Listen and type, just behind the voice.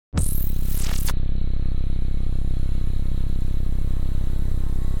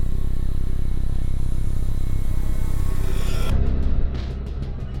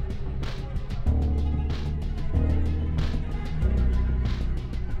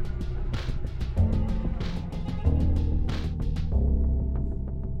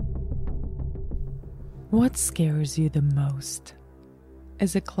What scares you the most?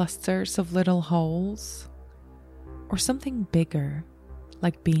 Is it clusters of little holes? Or something bigger,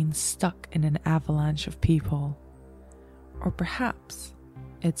 like being stuck in an avalanche of people? Or perhaps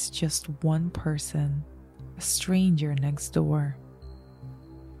it's just one person, a stranger next door.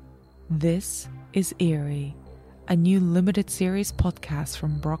 This is Eerie, a new limited series podcast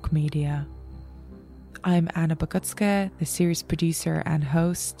from Brock Media. I'm Anna Bogutska, the series producer and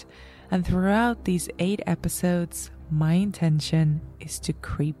host, and throughout these 8 episodes, my intention is to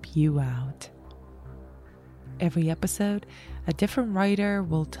creep you out. Every episode, a different writer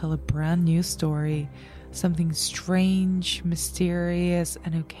will tell a brand new story, something strange, mysterious,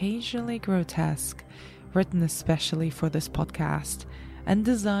 and occasionally grotesque, written especially for this podcast, and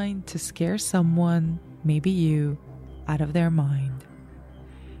designed to scare someone, maybe you, out of their mind.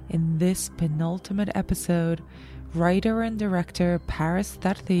 In this penultimate episode, writer and director Paris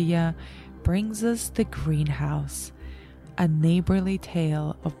Tartilla brings us The Greenhouse, a neighborly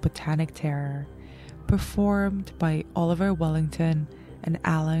tale of botanic terror, performed by Oliver Wellington and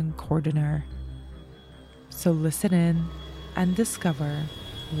Alan Cordoner. So listen in and discover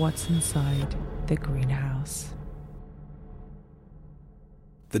what's inside the greenhouse.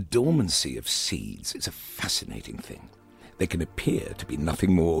 The dormancy of seeds is a fascinating thing. They can appear to be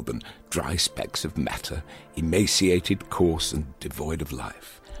nothing more than dry specks of matter, emaciated, coarse, and devoid of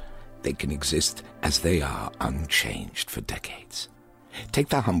life. They can exist as they are, unchanged for decades. Take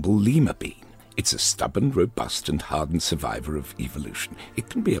the humble lima bean. It's a stubborn, robust, and hardened survivor of evolution.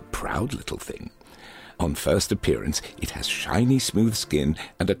 It can be a proud little thing. On first appearance, it has shiny, smooth skin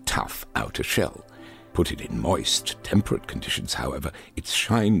and a tough outer shell. Put it in moist, temperate conditions, however, its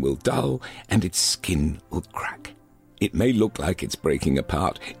shine will dull and its skin will crack. It may look like it's breaking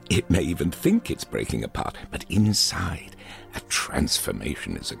apart, it may even think it's breaking apart, but inside, a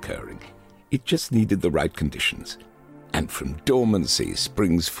transformation is occurring. It just needed the right conditions. And from dormancy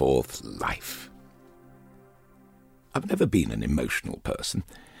springs forth life. I've never been an emotional person.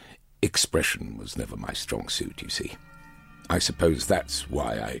 Expression was never my strong suit, you see. I suppose that's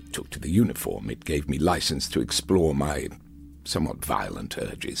why I took to the uniform. It gave me license to explore my somewhat violent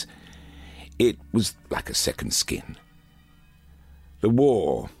urges. It was like a second skin. The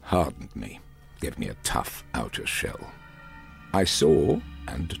war hardened me, gave me a tough outer shell. I saw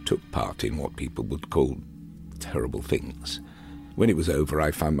and took part in what people would call terrible things. When it was over, I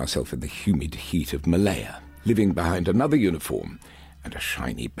found myself in the humid heat of Malaya, living behind another uniform and a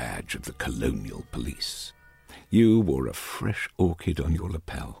shiny badge of the colonial police. You wore a fresh orchid on your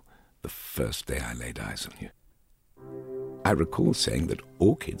lapel the first day I laid eyes on you. I recall saying that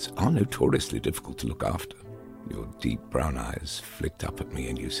orchids are notoriously difficult to look after. Your deep brown eyes flicked up at me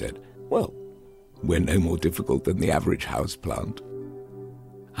and you said, "Well, we're no more difficult than the average houseplant."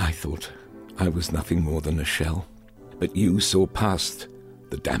 I thought I was nothing more than a shell, but you saw past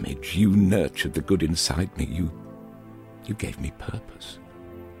the damage. You nurtured the good inside me. You gave me purpose.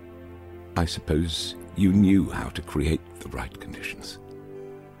 I suppose you knew how to create the right conditions.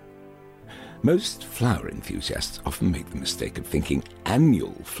 Most flower enthusiasts often make the mistake of thinking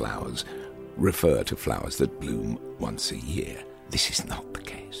annual flowers refer to flowers that bloom once a year. This is not the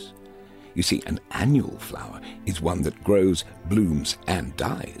case. You see, an annual flower is one that grows, blooms, and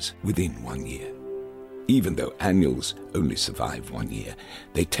dies within 1 year. Even though annuals only survive 1 year,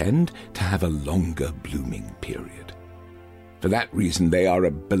 they tend to have a longer blooming period. For that reason, they are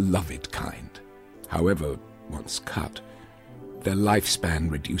a beloved kind. However, once cut, their lifespan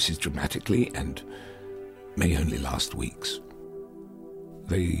reduces dramatically and may only last weeks.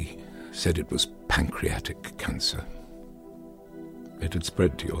 They said it was pancreatic cancer. It had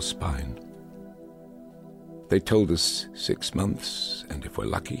spread to your spine. They told us 6 months, and if we're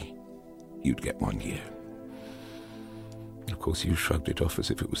lucky, you'd get 1 year. Of course, you shrugged it off as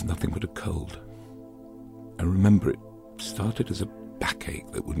if it was nothing but a cold. I remember it started as a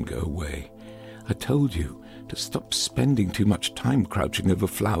backache that wouldn't go away. I told you to stop spending too much time crouching over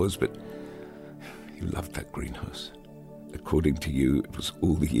flowers, but you loved that greenhouse. According to you, it was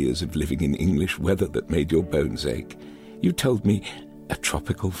all the years of living in English weather that made your bones ache. You told me a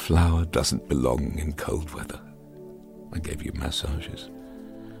tropical flower doesn't belong in cold weather. I gave you massages,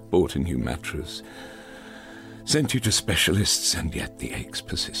 bought a new mattress, sent you to specialists, and yet the aches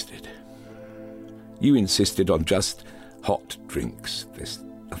persisted. You insisted on just hot drinks. There's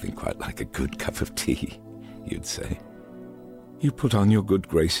nothing quite like a good cup of tea, you'd say. You put on your good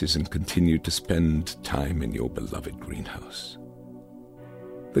graces and continued to spend time in your beloved greenhouse.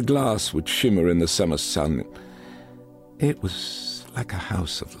 The glass would shimmer in the summer sun. It was like a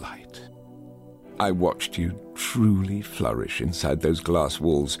house of light. I watched you truly flourish inside those glass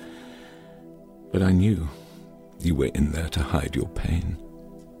walls. But I knew you were in there to hide your pain.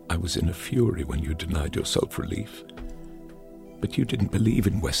 I was in a fury when you denied yourself relief. But you didn't believe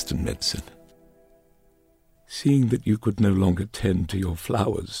in Western medicine. Seeing that you could no longer tend to your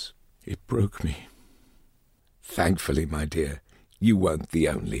flowers, it broke me. Thankfully, my dear, you weren't the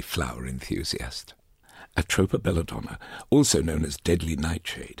only flower enthusiast. Atropa belladonna, also known as deadly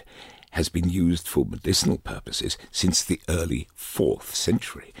nightshade, has been used for medicinal purposes since the early 4th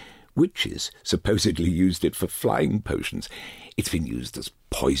century. Witches supposedly used it for flying potions. It's been used as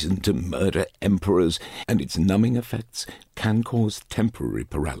poison to murder emperors, and its numbing effects can cause temporary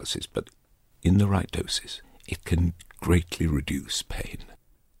paralysis, but in the right doses, it can greatly reduce pain.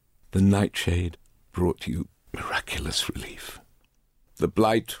 The nightshade brought you miraculous relief. The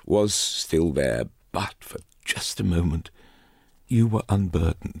blight was still there, but for just a moment, you were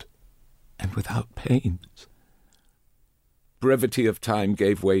unburdened and without pains. Brevity of time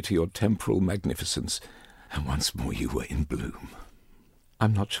gave way to your temporal magnificence, and once more you were in bloom.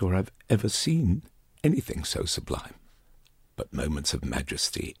 I'm not sure I've ever seen anything so sublime, but moments of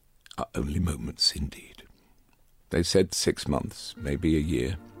majesty are only moments indeed. They said 6 months, maybe a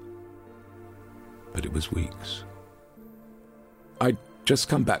year, but it was weeks. I'd just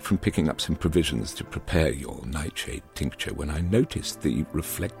come back from picking up some provisions to prepare your nightshade tincture when I noticed the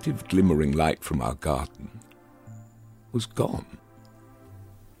reflective glimmering light from our garden was gone.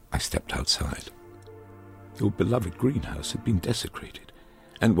 I stepped outside. Your beloved greenhouse had been desecrated,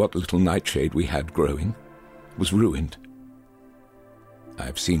 and what little nightshade we had growing was ruined. I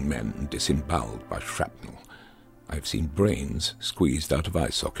have seen men disemboweled by shrapnel. I have seen brains squeezed out of eye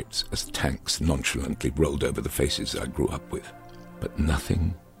sockets as tanks nonchalantly rolled over the faces I grew up with. But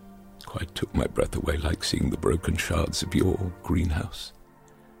nothing quite took my breath away like seeing the broken shards of your greenhouse.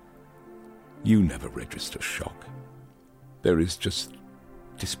 You never register shock. There is just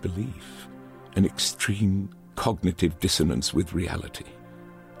disbelief, an extreme cognitive dissonance with reality.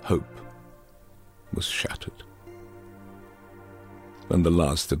 Hope was shattered. When the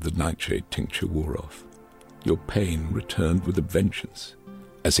last of the nightshade tincture wore off, your pain returned with a vengeance,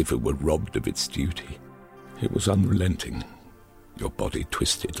 as if it were robbed of its duty. It was unrelenting. Your body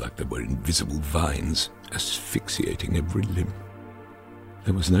twisted like there were invisible vines, asphyxiating every limb.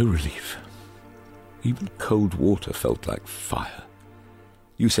 There was no relief. Even cold water felt like fire.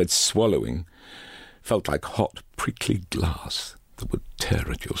 You said swallowing felt like hot, prickly glass that would tear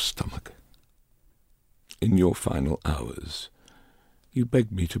at your stomach. In your final hours, you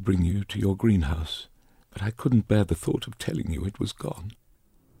begged me to bring you to your greenhouse, but I couldn't bear the thought of telling you it was gone.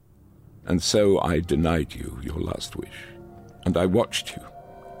 And so I denied you your last wish, and I watched you,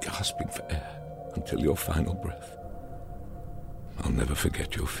 gasping for air, until your final breath. I'll never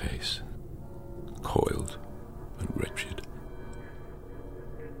forget your face, coiled and wretched.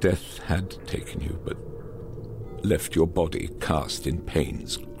 Death had taken you, but left your body cast in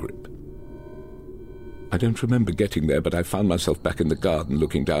pain's grip. I don't remember getting there, but I found myself back in the garden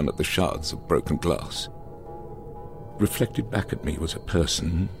looking down at the shards of broken glass. Reflected back at me was a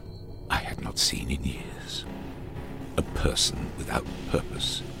person I had not seen in years. A person without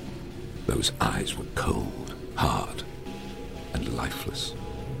purpose. Those eyes were cold, hard, and lifeless.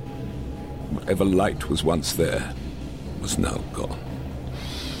 Whatever light was once there was now gone.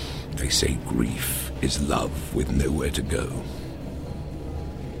 They say grief is love with nowhere to go.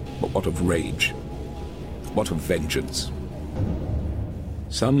 But what of rage? What of vengeance?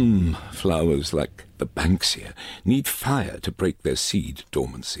 Some flowers, like the Banksia, need fire to break their seed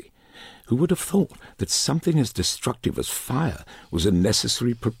dormancy. Who would have thought that something as destructive as fire was a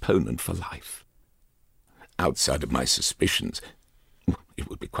necessary proponent for life? Outside of my suspicions, it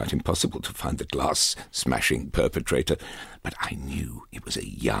would be quite impossible to find the glass-smashing perpetrator, but I knew it was a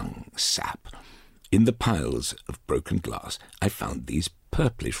young sap. In the piles of broken glass, I found these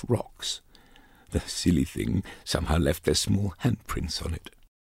purplish rocks. The silly thing somehow left their small handprints on it.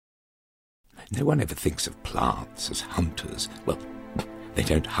 No one ever thinks of plants as hunters. Well, they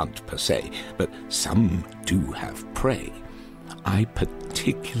don't hunt per se, but some do have prey. I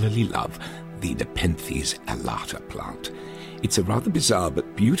particularly love the Nepenthes alata plant. It's a rather bizarre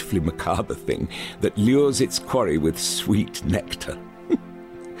but beautifully macabre thing that lures its quarry with sweet nectar.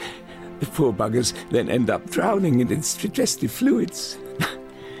 The poor buggers then end up drowning in its digestive fluids.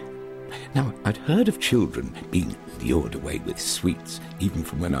 Now, I'd heard of children being lured away with sweets, even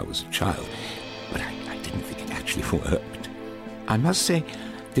from when I was a child, but I didn't think it actually worked. I must say,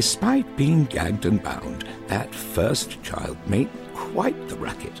 despite being gagged and bound, that first child made quite the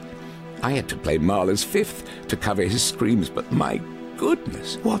racket. I had to play Mahler's Fifth to cover his screams, but my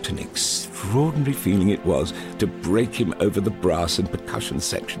goodness, what an extraordinary feeling it was to break him over the brass and percussion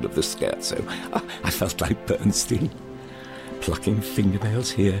section of the scherzo. I felt like Bernstein. Plucking fingernails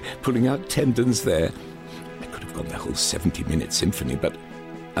here, pulling out tendons there. I could have gone the whole 70-minute symphony, but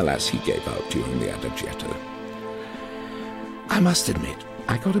alas, he gave out during the Adagietto. I must admit,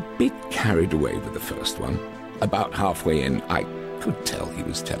 I got a bit carried away with the first one. About halfway in, I could tell he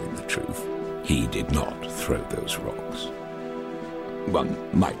was telling the truth. He did not throw those rocks. One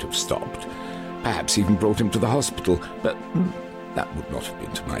might have stopped, perhaps even brought him to the hospital, but that would not have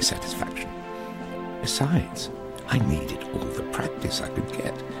been to my satisfaction. Besides, I needed all the practice I could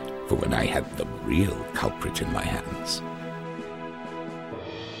get for when I had the real culprit in my hands.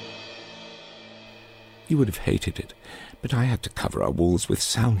 You would have hated it, but I had to cover our walls with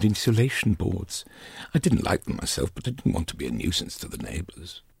sound insulation boards. I didn't like them myself, but I didn't want to be a nuisance to the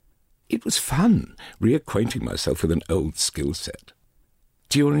neighbours. It was fun, reacquainting myself with an old skill set.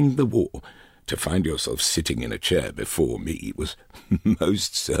 During the war, to find yourself sitting in a chair before me was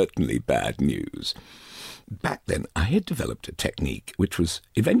most certainly bad news. Back then, I had developed a technique which was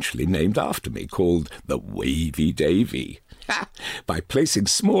eventually named after me, called the Wavy Davy. By placing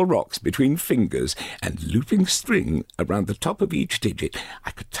small rocks between fingers and looping string around the top of each digit,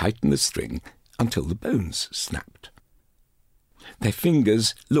 I could tighten the string until the bones snapped. Their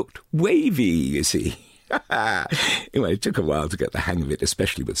fingers looked wavy, you see. Anyway, it took a while to get the hang of it,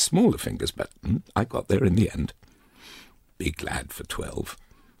 especially with smaller fingers, but I got there in the end. Big lad for 12.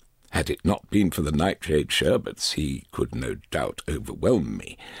 Had it not been for the nightshade sherbets, he could no doubt overwhelm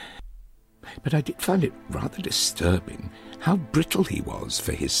me. But I did find it rather disturbing how brittle he was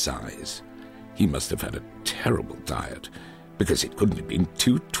for his size. He must have had a terrible diet, because it couldn't have been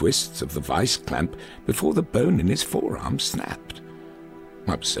 2 twists of the vice clamp before the bone in his forearm snapped.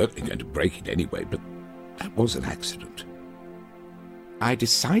 I was certainly going to break it anyway, but that was an accident. I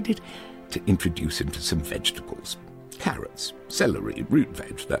decided to introduce him to some vegetables. Carrots, celery, root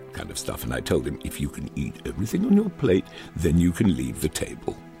veg, that kind of stuff, and I told him, if you can eat everything on your plate, then you can leave the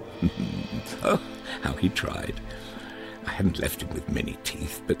table. Oh, how he tried. I hadn't left him with many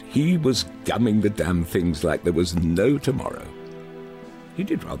teeth, but he was gumming the damn things like there was no tomorrow. He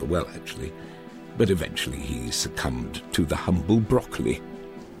did rather well, actually, but eventually he succumbed to the humble broccoli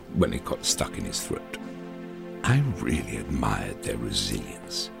when it got stuck in his throat. I really admired their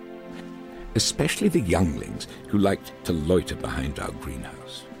resilience, especially the younglings who liked to loiter behind our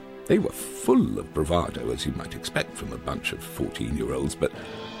greenhouse. They were full of bravado, as you might expect from a bunch of 14-year-olds, but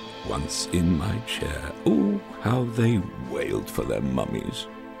once in my chair, oh, how they wailed for their mummies.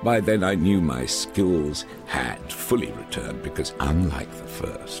 By then I knew my skills had fully returned, because unlike the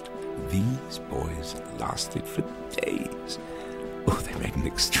first, these boys lasted for days. Oh, they made an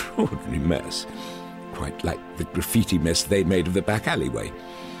extraordinary mess, quite like the graffiti mess they made of the back alleyway.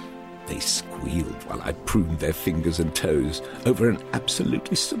 They squealed while I pruned their fingers and toes over an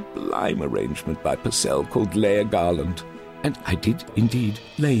absolutely sublime arrangement by Purcell called Lay a Garland. And I did indeed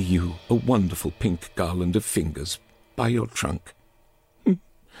lay you a wonderful pink garland of fingers by your trunk.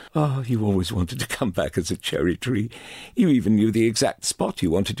 Ah, you always wanted to come back as a cherry tree. You even knew the exact spot you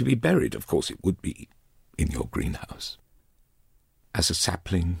wanted to be buried. Of course, it would be in your greenhouse. As a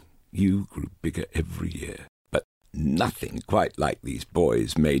sapling, you grew bigger every year. But nothing quite like these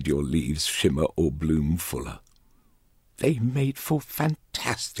boys made your leaves shimmer or bloom fuller. They made for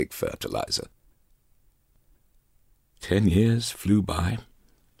fantastic fertilizer. 10 years flew by,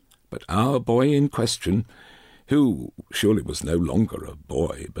 but our boy in question, who surely was no longer a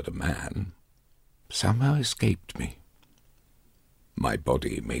boy but a man, somehow escaped me. My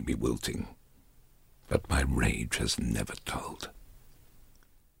body may be wilting, but my rage has never dulled.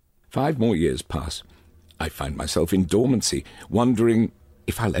 5 more years pass. I find myself in dormancy, wondering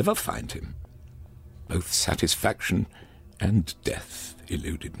if I'll ever find him. Both satisfaction and death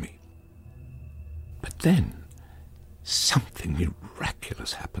eluded me. But then something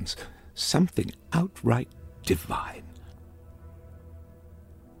miraculous happens, something outright divine.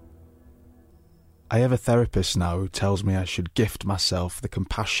 I have a therapist now who tells me I should gift myself the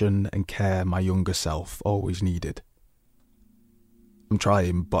compassion and care my younger self always needed. I'm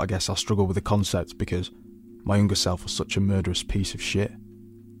trying, but I guess I struggle with the concept because my younger self was such a murderous piece of shit.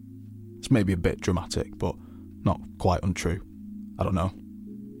 It's maybe a bit dramatic, but not quite untrue. I don't know.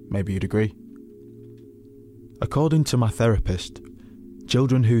 Maybe you'd agree. According to my therapist,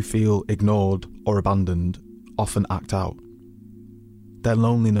 children who feel ignored or abandoned often act out. Their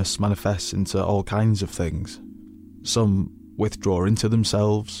loneliness manifests into all kinds of things. Some withdraw into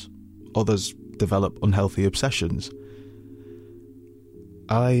themselves, others develop unhealthy obsessions.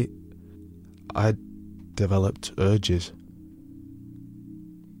 I developed urges.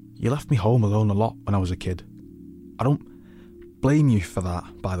 You left me home alone a lot when I was a kid. I don't blame you for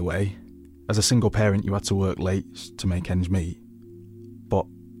that, by the way. As a single parent, you had to work late to make ends meet. But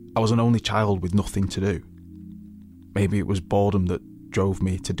I was an only child with nothing to do. Maybe it was boredom that drove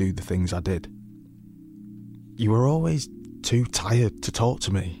me to do the things I did. You were always too tired to talk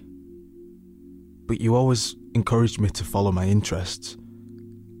to me. But you always encouraged me to follow my interests.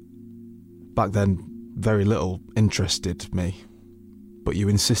 Back then, very little interested me. But you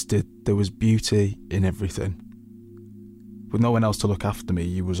insisted there was beauty in everything. With no one else to look after me,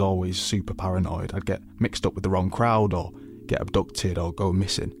 you was always super paranoid. I'd get mixed up with the wrong crowd, or get abducted, or go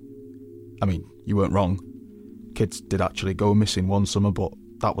missing. I mean, you weren't wrong. Kids did actually go missing one summer, but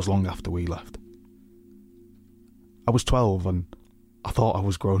that was long after we left. I was 12 and I thought I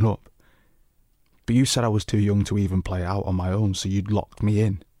was grown up. But you said I was too young to even play out on my own, so you'd locked me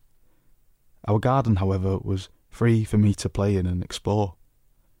in. Our garden, however, was free for me to play in and explore.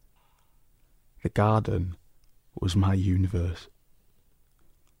 The garden was my universe.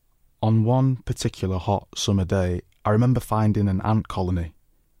 On one particular hot summer day, I remember finding an ant colony.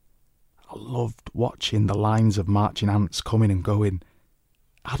 I loved watching the lines of marching ants coming and going.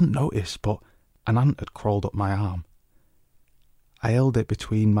 I hadn't noticed, but an ant had crawled up my arm. I held it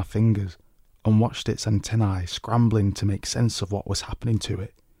between my fingers and watched its antennae scrambling to make sense of what was happening to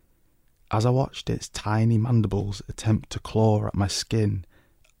it. As I watched its tiny mandibles attempt to claw at my skin,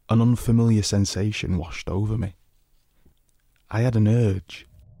 an unfamiliar sensation washed over me. I had an urge.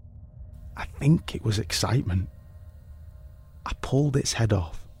 I think it was excitement. I pulled its head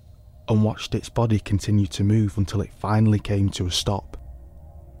off and watched its body continue to move until it finally came to a stop.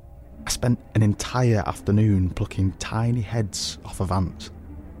 I spent an entire afternoon plucking tiny heads off of ants.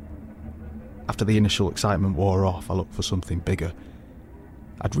 After the initial excitement wore off, I looked for something bigger.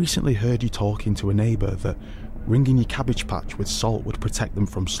 I'd recently heard you talking to a neighbour that ringing your cabbage patch with salt would protect them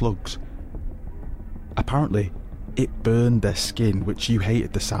from slugs. Apparently, it burned their skin, which you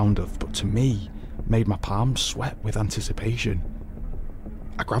hated the sound of, but to me, made my palms sweat with anticipation.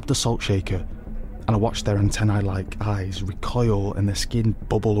 I grabbed the salt shaker and I watched their antennae-like eyes recoil and their skin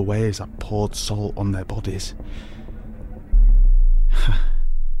bubble away as I poured salt on their bodies.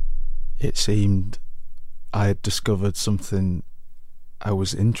 It seemed I had discovered something I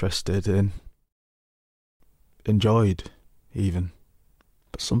was interested in. Enjoyed, even.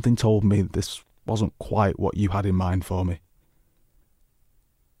 But something told me this wasn't quite what you had in mind for me.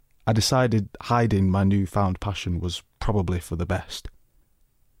 I decided hiding my newfound passion was probably for the best.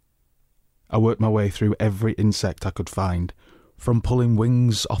 I worked my way through every insect I could find, from pulling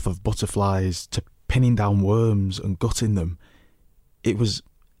wings off of butterflies to pinning down worms and gutting them. It was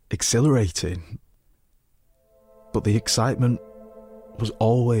exhilarating. But the excitement was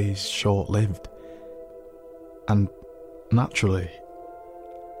always short-lived. And naturally,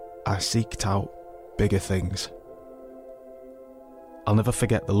 I seeked out bigger things. I'll never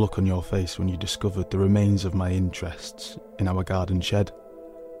forget the look on your face when you discovered the remains of my interests in our garden shed.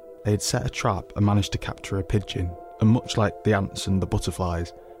 They had set a trap and managed to capture a pigeon, and much like the ants and the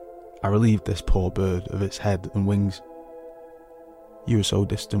butterflies, I relieved this poor bird of its head and wings. You were so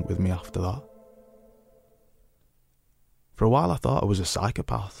distant with me after that. For a while I thought I was a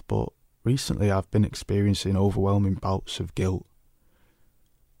psychopath, but recently I've been experiencing overwhelming bouts of guilt.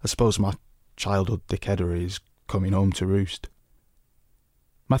 I suppose my childhood dickheadery is coming home to roost.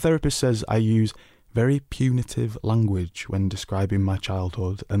 My therapist says I use very punitive language when describing my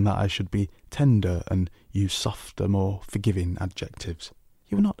childhood, and that I should be tender and use softer, more forgiving adjectives.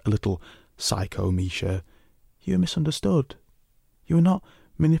 You were not a little psycho, Misha. You were misunderstood. You were not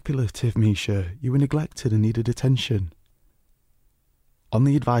manipulative, Misha. You were neglected and needed attention. On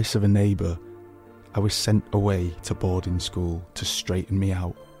the advice of a neighbour, I was sent away to boarding school to straighten me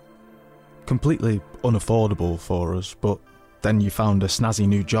out. Completely unaffordable for us, but then you found a snazzy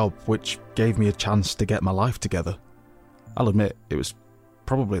new job which gave me a chance to get my life together. I'll admit it was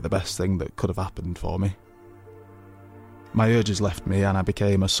probably the best thing that could have happened for me. My urges left me and I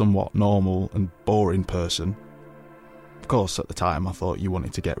became a somewhat normal and boring person. Of course, at the time I thought you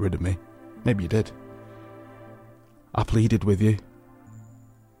wanted to get rid of me. Maybe you did. I pleaded with you,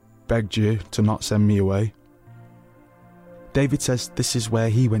 begged you to not send me away. David says this is where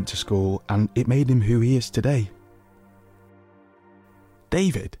he went to school and it made him who he is today.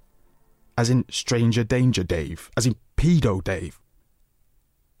 David? As in Stranger Danger Dave? As in Pedo Dave?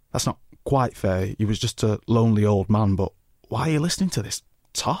 That's not quite fair. He was just a lonely old man, but why are you listening to this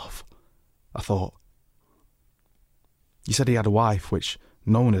toff? I thought. You said he had a wife which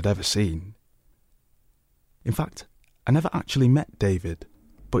no one had ever seen. In fact, I never actually met David,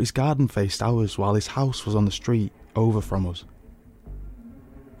 but his garden faced ours while his house was on the street over from us.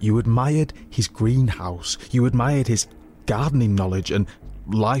 You admired his greenhouse. You admired his gardening knowledge and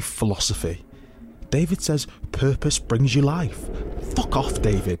life philosophy. David says purpose brings you life. Fuck off,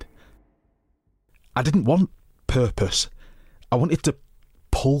 David. I didn't want purpose. I wanted to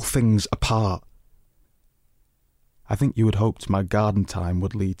pull things apart. I think you had hoped my garden time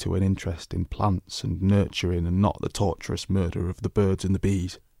would lead to an interest in plants and nurturing and not the torturous murder of the birds and the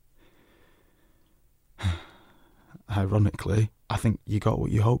bees. Ironically, I think you got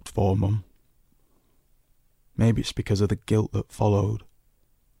what you hoped for, Mum. Maybe it's because of the guilt that followed.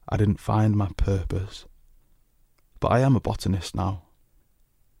 I didn't find my purpose. But I am a botanist now.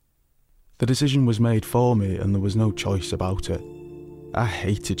 The decision was made for me and there was no choice about it. I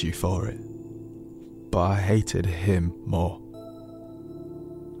hated you for it. But I hated him more.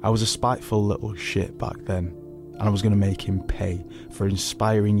 I was a spiteful little shit back then, and I was going to make him pay for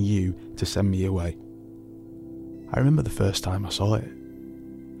inspiring you to send me away. I remember the first time I saw it.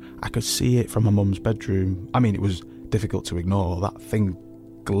 I could see it from my mum's bedroom. I mean, it was difficult to ignore. That thing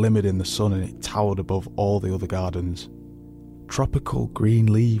glimmered in the sun and it towered above all the other gardens. Tropical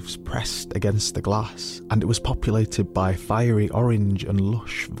green leaves pressed against the glass, and it was populated by fiery orange and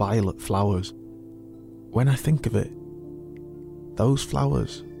lush violet flowers. When I think of it, those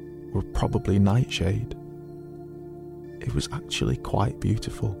flowers were probably nightshade. It was actually quite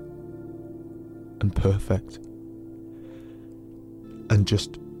beautiful and perfect, and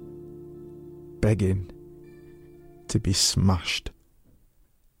just begging to be smashed.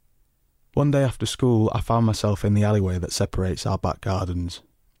 One day after school, I found myself in the alleyway that separates our back gardens.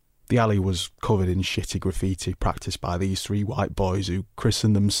 The alley was covered in shitty graffiti practised by these 3 white boys who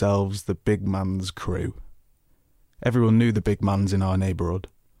christened themselves the Big Man's Crew. Everyone knew the big mans in our neighbourhood,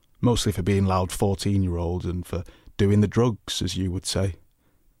 mostly for being loud 14-year-olds and for doing the drugs, as you would say.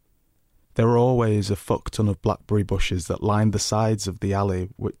 There were always a fuck ton of blackberry bushes that lined the sides of the alley,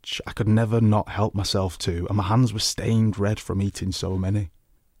 which I could never not help myself to, and my hands were stained red from eating so many.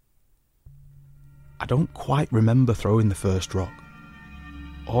 I don't quite remember throwing the first rock.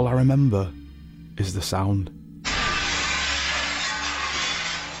 All I remember is the sound.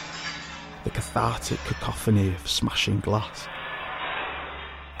 The cathartic cacophony of smashing glass.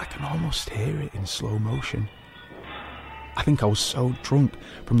 I can almost hear it in slow motion. I think I was so drunk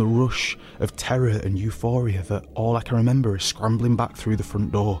from the rush of terror and euphoria that all I can remember is scrambling back through the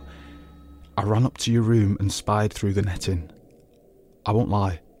front door. I ran up to your room and spied through the netting. I won't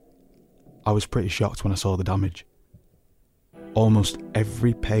lie, I was pretty shocked when I saw the damage. Almost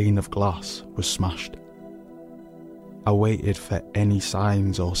every pane of glass was smashed. I waited for any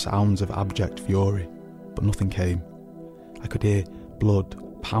signs or sounds of abject fury, but nothing came. I could hear blood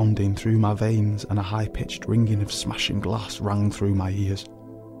pounding through my veins and a high-pitched ringing of smashing glass rang through my ears.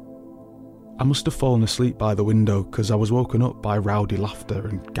 I must have fallen asleep by the window because I was woken up by rowdy laughter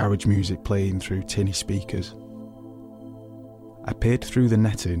and garage music playing through tinny speakers. I peered through the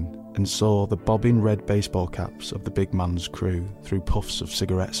netting and saw the bobbing red baseball caps of the Big Man's Crew through puffs of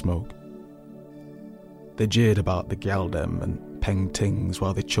cigarette smoke. They jeered about the Gyaldem and Peng Tings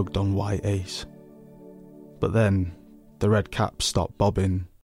while they chugged on White Ace. But then, the red caps stopped bobbing.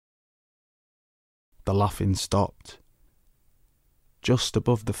 The laughing stopped. Just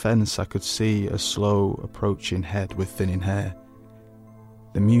above the fence I could see a slow approaching head with thinning hair.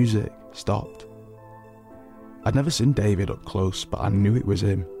 The music stopped. I'd never seen David up close, but I knew it was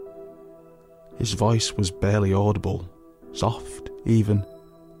him. His voice was barely audible, soft even.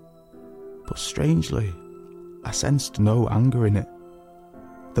 But strangely, I sensed no anger in it.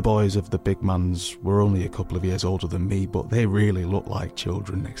 The boys of the Big Mans were only a couple of years older than me, but they really looked like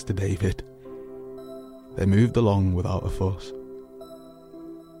children next to David. They moved along without a fuss.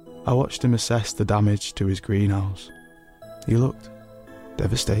 I watched him assess the damage to his greenhouse. He looked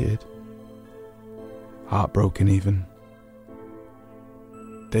devastated. Heartbroken even.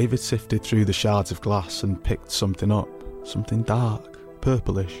 David sifted through the shards of glass and picked something up, something dark,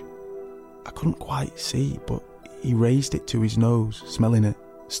 purplish. I couldn't quite see, but he raised it to his nose, smelling it,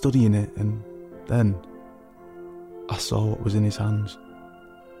 studying it, and then I saw what was in his hands.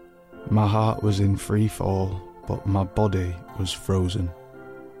 My heart was in free fall, but my body was frozen.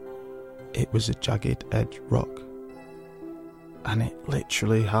 It was a jagged edge rock, and it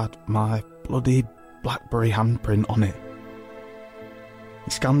literally had my bloody blackberry handprint on it.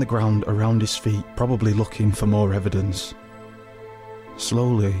 He scanned the ground around his feet, probably looking for more evidence.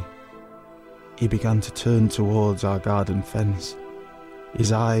 Slowly, he began to turn towards our garden fence,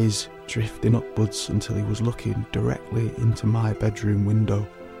 his eyes drifting upwards until he was looking directly into my bedroom window.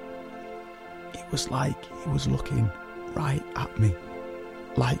 It was like he was looking right at me,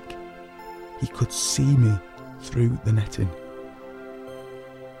 like he could see me through the netting.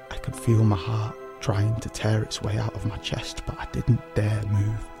 could feel my heart trying to tear its way out of my chest, but I didn't dare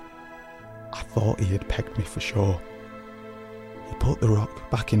move. I thought he had pegged me for sure. He put the rock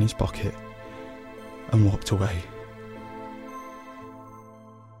back in his pocket and walked away.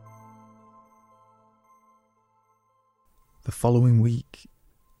 The following week,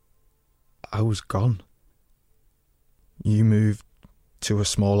 I was gone. You moved to a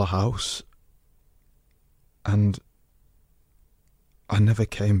smaller house, and I never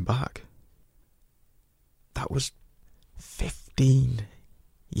came back. That was 15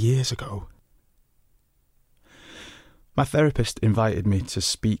 years ago. My therapist invited me to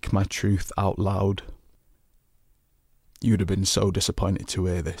speak my truth out loud. You'd have been so disappointed to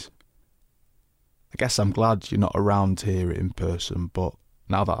hear this. I guess I'm glad you're not around to hear it in person, but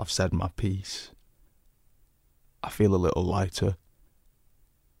now that I've said my piece, I feel a little lighter.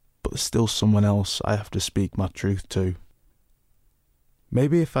 But there's still someone else I have to speak my truth to.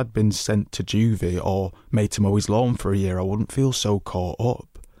 Maybe if I'd been sent to juvie or made to mow his lawn for a year, I wouldn't feel so caught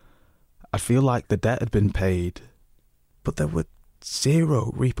up. I'd feel like the debt had been paid, but there were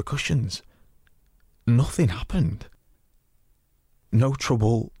zero repercussions. Nothing happened. No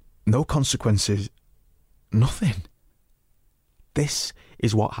trouble, no consequences, nothing. This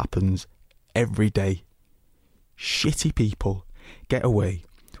is what happens every day. Shitty people get away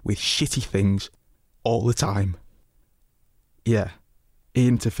with shitty things all the time. Yeah, he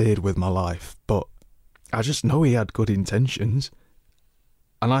interfered with my life, but I just know he had good intentions.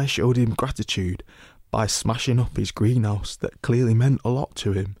 And I showed him gratitude by smashing up his greenhouse that clearly meant a lot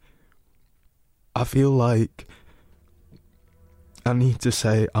to him. I feel like I need to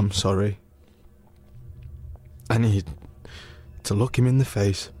say I'm sorry. I need to look him in the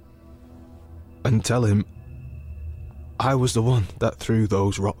face and tell him I was the one that threw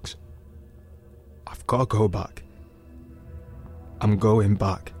those rocks. I've got to go back. I'm going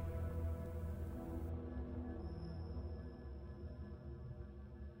back.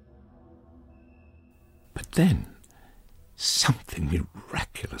 But then, something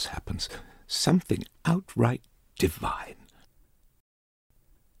miraculous happens. Something outright divine.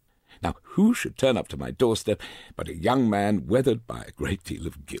 Now, who should turn up to my doorstep but a young man weathered by a great deal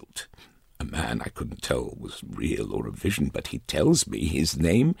of guilt? A man I couldn't tell was real or a vision, but he tells me his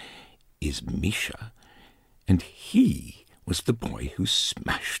name is Misha, and he was the boy who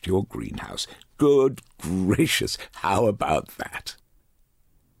smashed your greenhouse. Good gracious, how about that?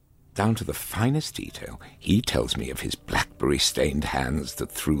 Down to the finest detail, he tells me of his blackberry-stained hands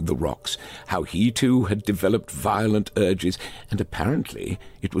that threw the rocks, how he too had developed violent urges, and apparently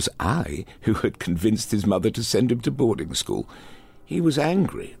it was I who had convinced his mother to send him to boarding school. He was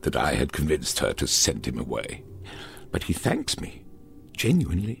angry that I had convinced her to send him away, but he thanks me,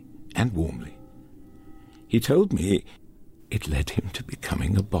 genuinely and warmly. He told me it led him to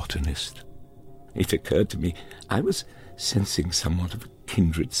becoming a botanist. It occurred to me I was sensing somewhat of a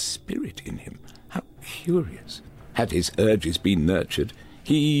kindred spirit in him. How curious. Had his urges been nurtured,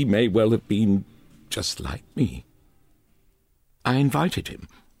 he may well have been just like me. I invited him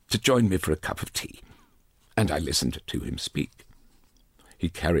to join me for a cup of tea, and I listened to him speak. He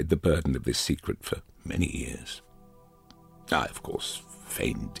carried the burden of this secret for many years. I, of course,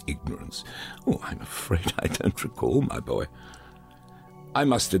 feigned ignorance. Oh, I'm afraid I don't recall, my boy. I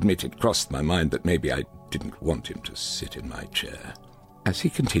must admit it crossed my mind that maybe I didn't want him to sit in my chair. As he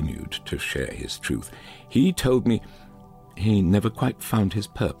continued to share his truth, he told me he never quite found his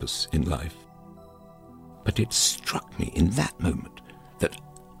purpose in life. But it struck me in that moment that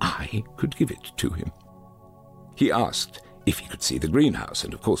I could give it to him. He asked if he could see the greenhouse,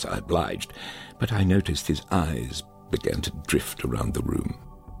 and of course I obliged, but I noticed his eyes began to drift around the room.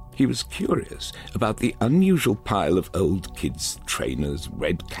 He was curious about the unusual pile of old kids' trainers,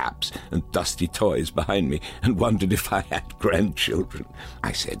 red caps, and dusty toys behind me, and wondered if I had grandchildren.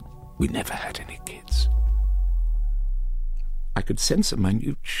 I said we never had any kids. I could sense a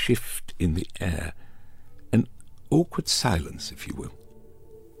minute shift in the air, an awkward silence, if you will.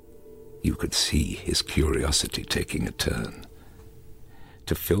 You could see his curiosity taking a turn.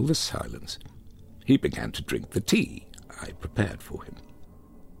 To fill the silence, he began to drink the tea I prepared for him.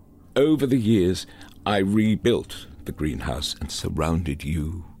 Over the years, I rebuilt the greenhouse and surrounded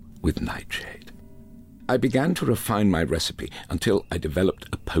you with nightshade. I began to refine my recipe until I developed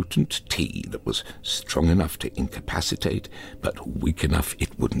a potent tea that was strong enough to incapacitate, but weak enough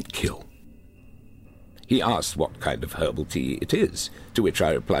it wouldn't kill. He asked what kind of herbal tea it is, to which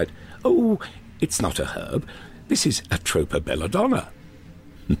I replied, "Oh, it's not a herb. This is Atropa belladonna."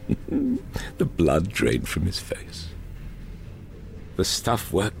 The blood drained from his face. The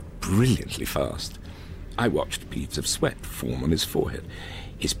stuff worked brilliantly fast. I watched beads of sweat form on his forehead.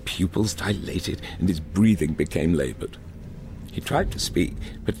 His pupils dilated and his breathing became laboured. He tried to speak,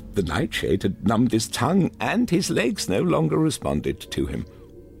 but the nightshade had numbed his tongue and his legs no longer responded to him.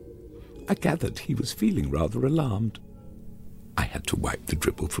 I gathered he was feeling rather alarmed. I had to wipe the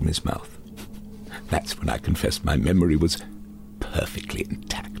dribble from his mouth. That's when I confessed my memory was perfectly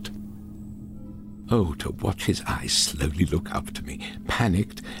intact. Oh, to watch his eyes slowly look up to me,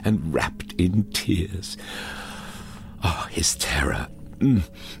 panicked and wrapped in tears. Oh, his terror.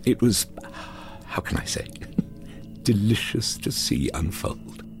 It was, how can I say, delicious to see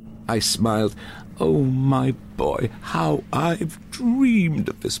unfold. I smiled. Oh, my boy, how I've dreamed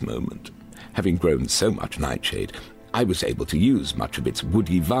of this moment. Having grown so much nightshade, I was able to use much of its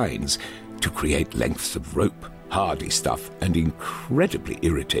woody vines to create lengths of rope, hardy stuff, and incredibly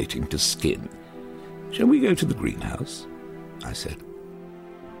irritating to skin. Shall we go to the greenhouse? I said.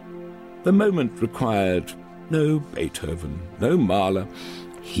 The moment required no Beethoven, no Mahler.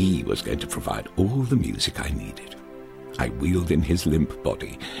 He was going to provide all the music I needed. I wheeled in his limp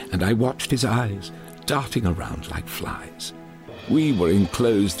body, and I watched his eyes darting around like flies. We were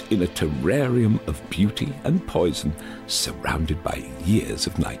enclosed in a terrarium of beauty and poison, surrounded by years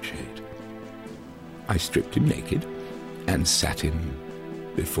of nightshade. I stripped him naked and sat him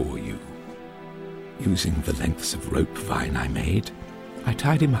before you. Using the lengths of rope vine I made, I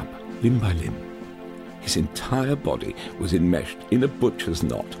tied him up limb by limb. His entire body was enmeshed in a butcher's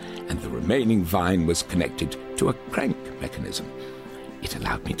knot, and the remaining vine was connected to a crank mechanism. It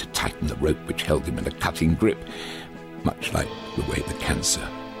allowed me to tighten the rope which held him in a cutting grip, much like the way the cancer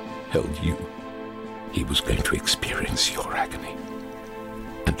held you. He was going to experience your agony.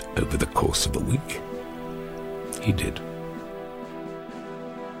 And over the course of a week, he did.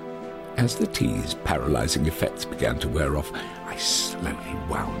 As the tea's paralyzing effects began to wear off, I slowly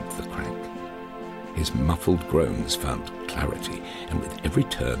wound the crank. His muffled groans found clarity, and with every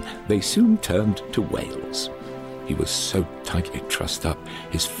turn, they soon turned to wails. He was so tightly trussed up,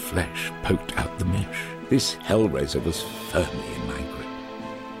 his flesh poked out the mesh. This hellraiser was firmly in my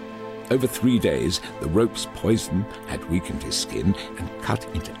grip. Over 3 days, the rope's poison had weakened his skin and cut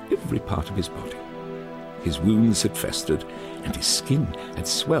into every part of his body. His wounds had festered, and his skin had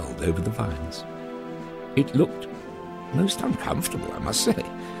swelled over the vines. It looked most uncomfortable, I must say.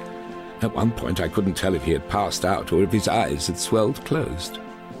 At one point, I couldn't tell if he had passed out or if his eyes had swelled closed.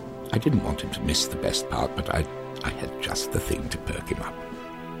 I didn't want him to miss the best part, but I had just the thing to perk him up.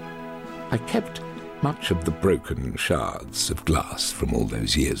 I kept much of the broken shards of glass from all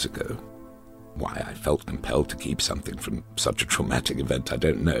those years ago. Why I felt compelled to keep something from such a traumatic event, I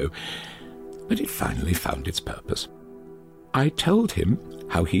don't know, but it finally found its purpose. I told him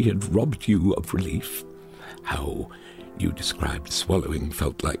how he had robbed you of relief, how you described swallowing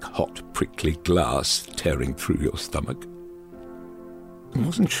felt like hot, prickly glass tearing through your stomach. I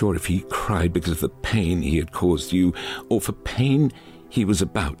wasn't sure if he cried because of the pain he had caused you, or for pain he was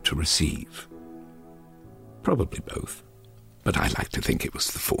about to receive. Probably both, but I like to think it was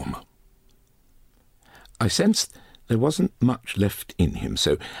the former. I sensed there wasn't much left in him,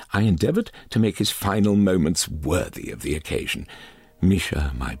 so I endeavoured to make his final moments worthy of the occasion.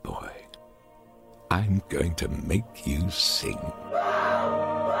 Misha, my boy, I'm going to make you sing.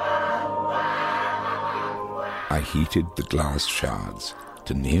 I heated the glass shards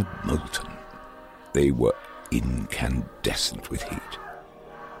to near molten. They were incandescent with heat.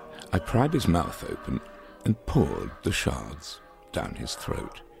 I pried his mouth open and poured the shards down his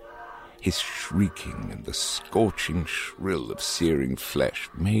throat. His shrieking and the scorching shrill of searing flesh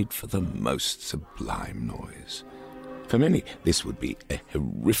made for the most sublime noise. For many, this would be a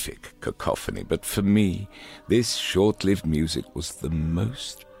horrific cacophony, but for me, this short-lived music was the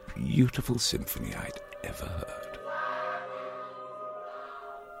most beautiful symphony I'd ever heard.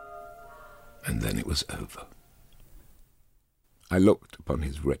 And then it was over. I looked upon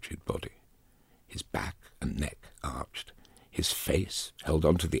his wretched body, his back and neck arched, his face held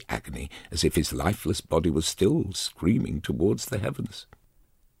on to the agony as if his lifeless body was still screaming towards the heavens.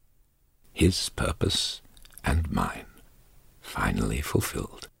 His purpose and mine finally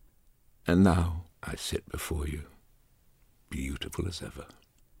fulfilled. And now I sit before you, beautiful as ever.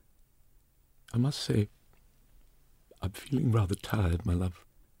 I must say, I'm feeling rather tired, my love.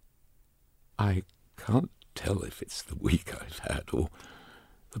 I can't tell if it's the week I've had or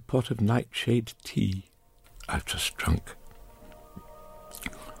the pot of nightshade tea I've just drunk.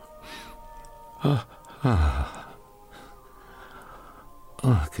 Oh,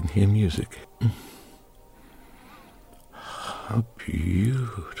 I can hear music. How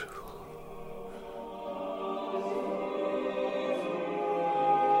beautiful.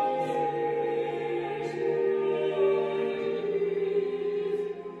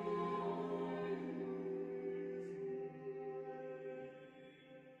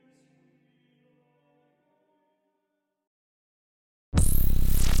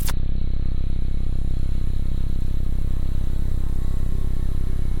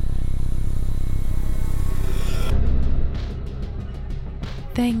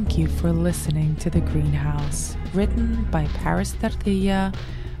 Thank you for listening to The Greenhouse, written by Paris Tartilla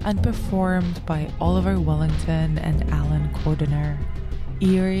and performed by Oliver Wellington and Alan Cordiner.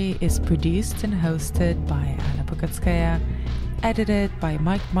 Eerie is produced and hosted by Anna Bukatskaya, edited by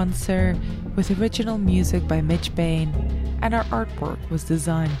Mike Munzer, with original music by Mitch Bain, and our artwork was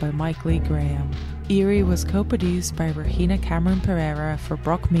designed by Mike Lee Graham. Eerie was co-produced by Regina Cameron Pereira for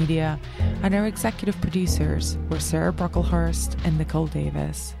Brock Media, and our executive producers were Sarah Brocklehurst and Nicole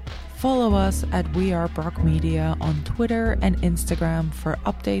Davis. Follow us at We Are Brock Media on Twitter and Instagram for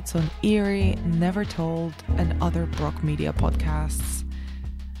updates on Eerie, Never Told, and other Brock Media podcasts.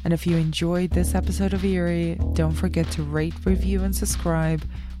 And if you enjoyed this episode of Eerie, don't forget to rate, review, and subscribe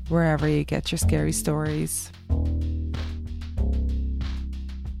wherever you get your scary stories.